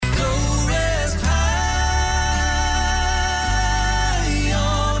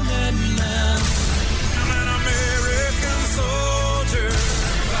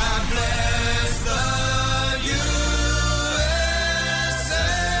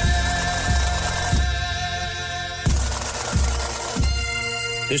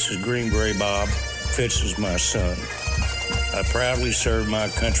This is Green Beret Bob. Fitz is my son. I proudly serve my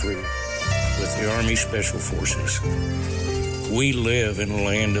country with the Army Special Forces. We live in the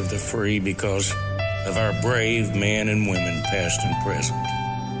land of the free because of our brave men and women, past and present.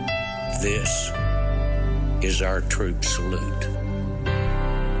 This is our troop salute.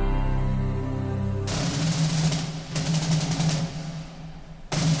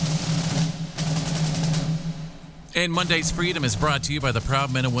 And Monday's Freedom is brought to you by the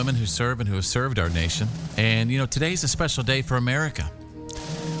proud men and women who serve and who have served our nation. And, today's a special day for America.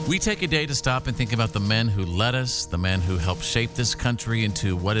 We take a day to stop and think about the men who led us, the men who helped shape this country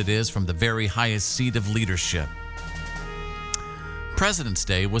into what it is from the very highest seat of leadership. President's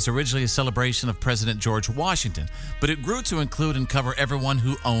Day was originally a celebration of President George Washington, but it grew to include and cover everyone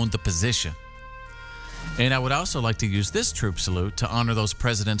who owned the position. And I would also like to use this troop salute to honor those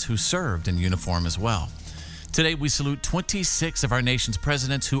presidents who served in uniform as well. Today, we salute 26 of our nation's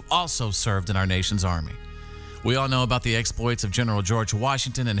presidents who also served in our nation's army. We all know about the exploits of General George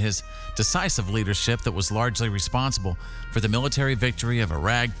Washington and his decisive leadership that was largely responsible for the military victory of a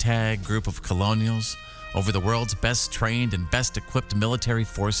ragtag group of colonials over the world's best trained and best equipped military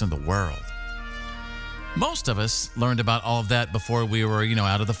force in the world. Most of us learned about all of that before we were,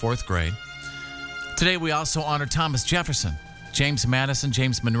 out of the fourth grade. Today, we also honor Thomas Jefferson, James Madison,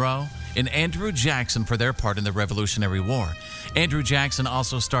 James Monroe, and Andrew Jackson for their part in the Revolutionary War. Andrew Jackson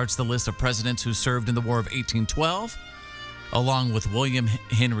also starts the list of presidents who served in the War of 1812, along with William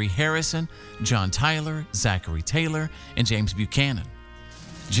Henry Harrison, John Tyler, Zachary Taylor, and James Buchanan.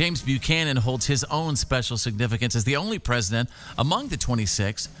 James Buchanan holds his own special significance as the only president among the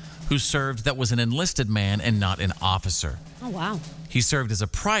 26 who served that was an enlisted man and not an officer. Oh, wow. He served as a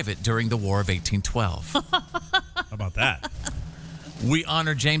private during the War of 1812. How about that? We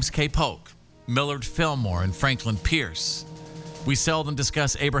honor James K. Polk, Millard Fillmore, and Franklin Pierce. We seldom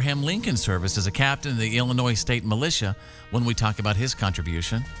discuss Abraham Lincoln's service as a captain in the Illinois State Militia when we talk about his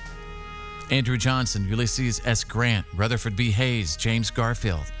contribution. Andrew Johnson, Ulysses S. Grant, Rutherford B. Hayes, James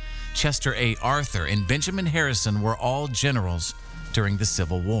Garfield, Chester A. Arthur, and Benjamin Harrison were all generals during the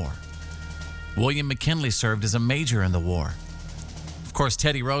Civil War. William McKinley served as a major in the war. Of course,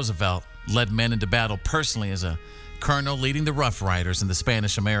 Teddy Roosevelt led men into battle personally as a colonel leading the Rough Riders in the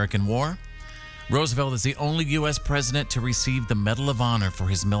Spanish-American War. Roosevelt is the only U.S. president to receive the Medal of Honor for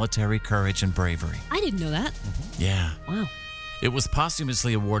his military courage and bravery. I didn't know that. Yeah. Wow. It was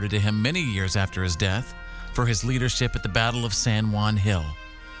posthumously awarded to him many years after his death for his leadership at the Battle of San Juan Hill.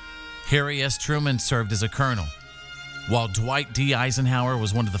 Harry S. Truman served as a colonel, while Dwight D. Eisenhower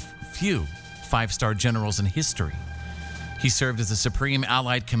was one of the few five-star generals in history. He served as the Supreme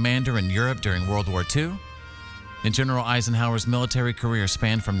Allied Commander in Europe during World War II. And General Eisenhower's military career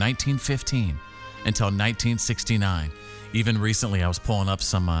spanned from 1915 until 1969. Even recently, I was pulling up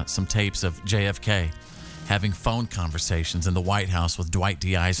some tapes of JFK having phone conversations in the White House with Dwight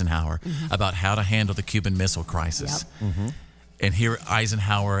D. Eisenhower about how to handle the Cuban Missile Crisis. Yep. And here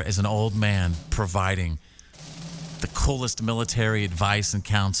Eisenhower, as an old man, providing the coolest military advice and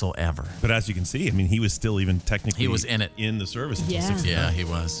counsel ever. But as you can see, he was still even technically he was in it. In the service until Yeah. 69. Yeah, he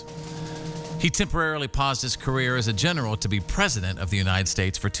was. He temporarily paused his career as a general to be president of the United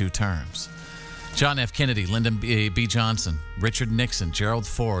States for 2 terms. John F. Kennedy, Lyndon B. Johnson, Richard Nixon, Gerald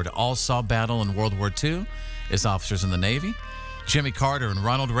Ford all saw battle in World War II as officers in the Navy. Jimmy Carter and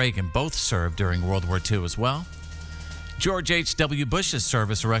Ronald Reagan both served during World War II as well. George H.W. Bush's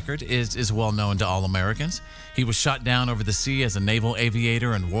service record is well known to all Americans. He was shot down over the sea as a naval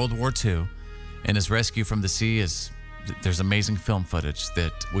aviator in World War II, and his rescue from the sea there's amazing film footage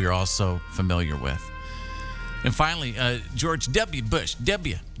that we are also familiar with. And finally, George W. Bush.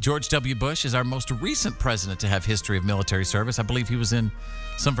 George W. Bush is our most recent president to have history of military service. I believe he was in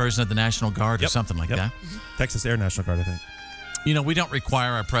some version of the National Guard or something like that. Texas Air National Guard, I think. We don't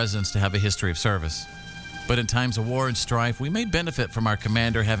require our presidents to have a history of service. But in times of war and strife, we may benefit from our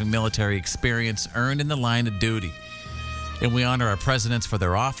commander having military experience earned in the line of duty. And we honor our presidents for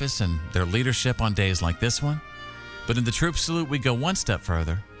their office and their leadership on days like this one. But in the troop salute, we go one step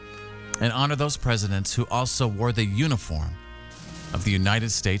further and honor those presidents who also wore the uniform of the United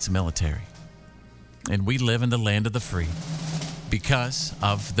States military. And we live in the land of the free because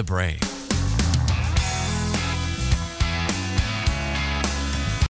of the brave.